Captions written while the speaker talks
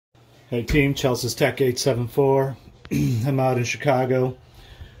Hey team, Chelsea's Tech 874. I'm out in Chicago.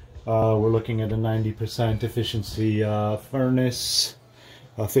 We're looking at a 90% efficiency furnace,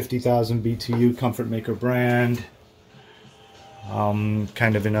 50,000 BTU Comfort Maker brand.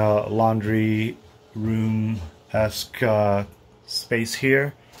 Kind of in a laundry room-esque space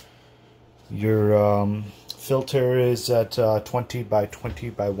here. Your filter is at 20 by 20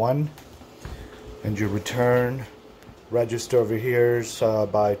 by 1, and your return register over here is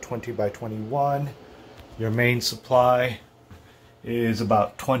by 20 by 21. Your main supply is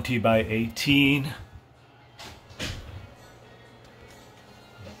about 20 by 18.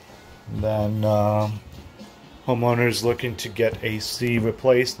 And then homeowners looking to get AC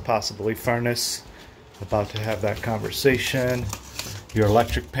replaced, possibly furnace. About to have that conversation. Your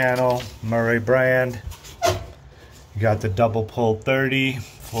electric panel, Murray brand. You got the double pole 30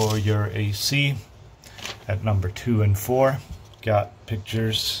 for your AC at number 2 and 4. Got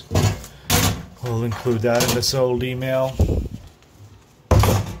pictures. We'll include that in this old email.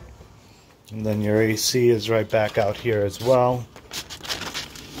 And then your AC is right back out here as well.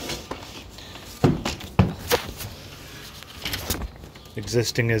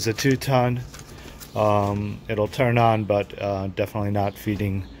 Existing is a 2-ton. It'll turn on, but definitely not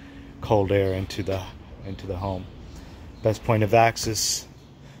feeding cold air into the home. Best point of access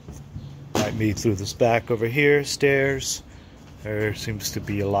might be through this back over here, stairs. There seems to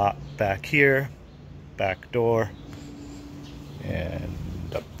be a lot back here, back door, and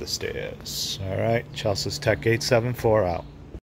up the stairs. Alright, Chelsea's Tech 874 out.